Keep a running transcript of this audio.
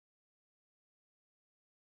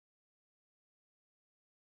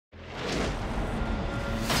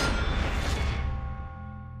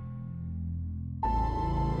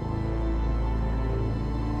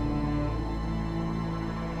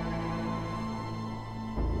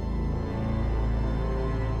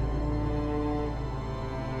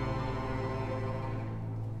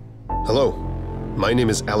Hello, my name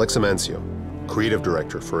is Alex Amancio, Creative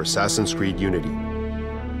Director for Assassin's Creed Unity.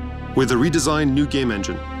 With a redesigned new game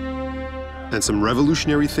engine and some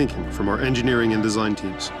revolutionary thinking from our engineering and design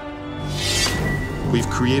teams, we've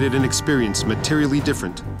created an experience materially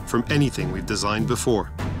different from anything we've designed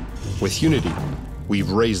before. With Unity,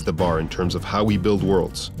 we've raised the bar in terms of how we build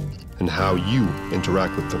worlds and how you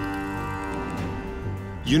interact with them.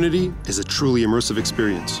 Unity is a truly immersive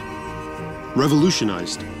experience,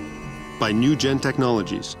 revolutionized by new-gen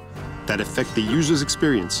technologies that affect the user's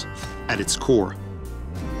experience at its core.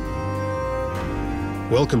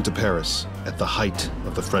 Welcome to Paris at the height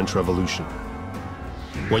of the French Revolution.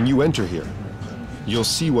 When you enter here, you'll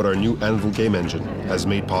see what our new Anvil game engine has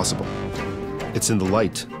made possible. It's in the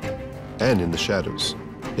light and in the shadows.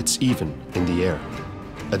 It's even in the air.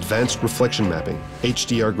 Advanced reflection mapping,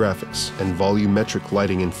 HDR graphics, and volumetric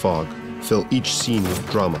lighting and fog fill each scene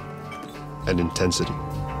with drama and intensity.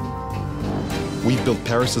 We've built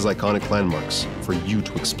Paris's iconic landmarks for you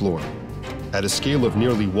to explore. At a scale of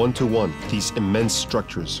nearly 1:1, these immense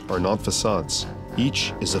structures are not facades.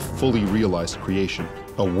 Each is a fully realized creation,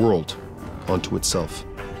 a world unto itself.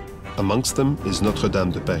 Amongst them is Notre Dame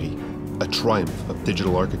de Paris, a triumph of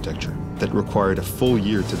digital architecture that required a full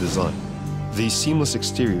year to design. These seamless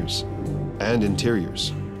exteriors and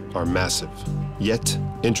interiors are massive, yet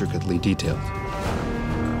intricately detailed.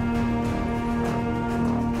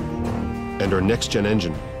 And our next-gen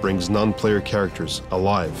engine brings non-player characters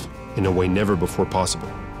alive in a way never before possible.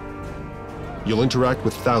 You'll interact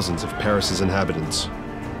with thousands of Paris's inhabitants,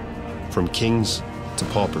 from kings to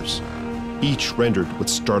paupers, each rendered with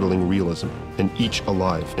startling realism and each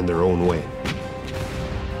alive in their own way.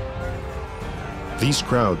 These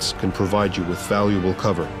crowds can provide you with valuable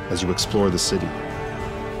cover as you explore the city.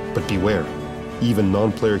 But beware, even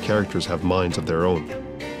non-player characters have minds of their own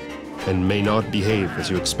and may not behave as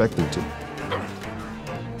you expect them to.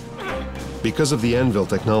 Because of the Anvil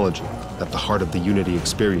technology at the heart of the Unity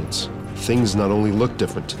experience, things not only look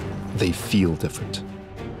different, they feel different.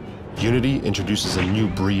 Unity introduces a new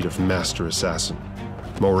breed of master assassin,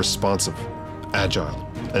 more responsive, agile,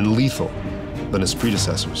 and lethal than its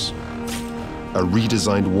predecessors. A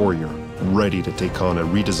redesigned warrior ready to take on a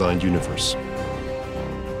redesigned universe.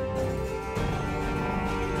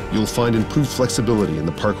 You'll find improved flexibility in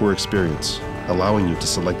the parkour experience, allowing you to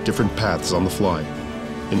select different paths on the fly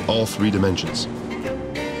in all 3 dimensions.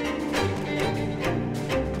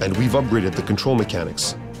 And we've upgraded the control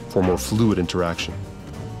mechanics for more fluid interaction.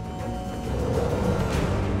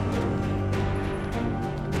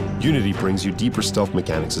 Unity brings you deeper stealth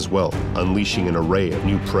mechanics as well, unleashing an array of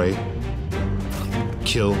new prey,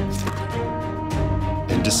 kill,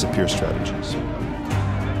 and disappear strategies.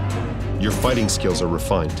 Your fighting skills are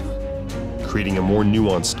refined, creating a more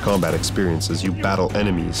nuanced combat experience as you battle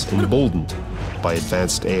enemies emboldened by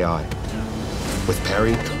advanced AI. With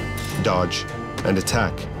parry, dodge, and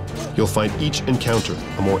attack, you'll find each encounter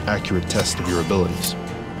a more accurate test of your abilities.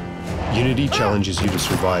 Unity challenges you to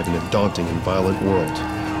survive in a daunting and violent world,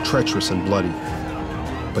 treacherous and bloody,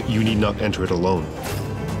 but you need not enter it alone.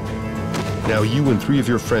 Now you and 3 of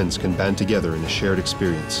your friends can band together in a shared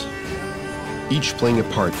experience, each playing a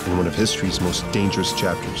part in one of history's most dangerous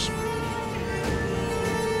chapters.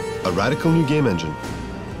 A radical new game engine,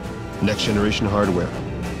 next-generation hardware,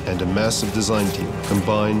 and a massive design team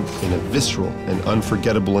combine in a visceral and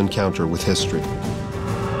unforgettable encounter with history.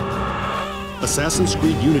 Assassin's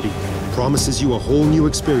Creed Unity promises you a whole new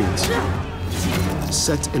experience,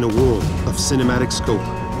 set in a world of cinematic scope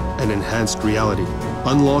and enhanced reality,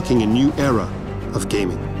 unlocking a new era of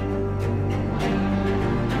gaming.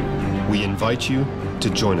 We invite you to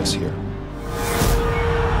join us here.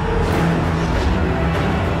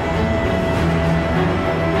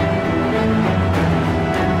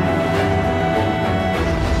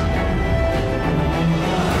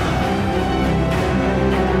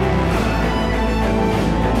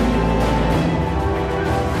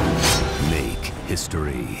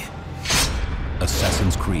 History.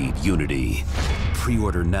 Assassin's Creed Unity.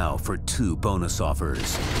 Pre-order now for 2 bonus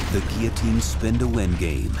offers. The Guillotine Spin to Win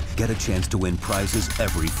game. Get a chance to win prizes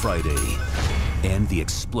every Friday. And the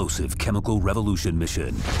explosive Chemical Revolution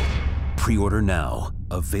mission. Pre-order now.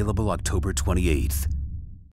 Available October 28th.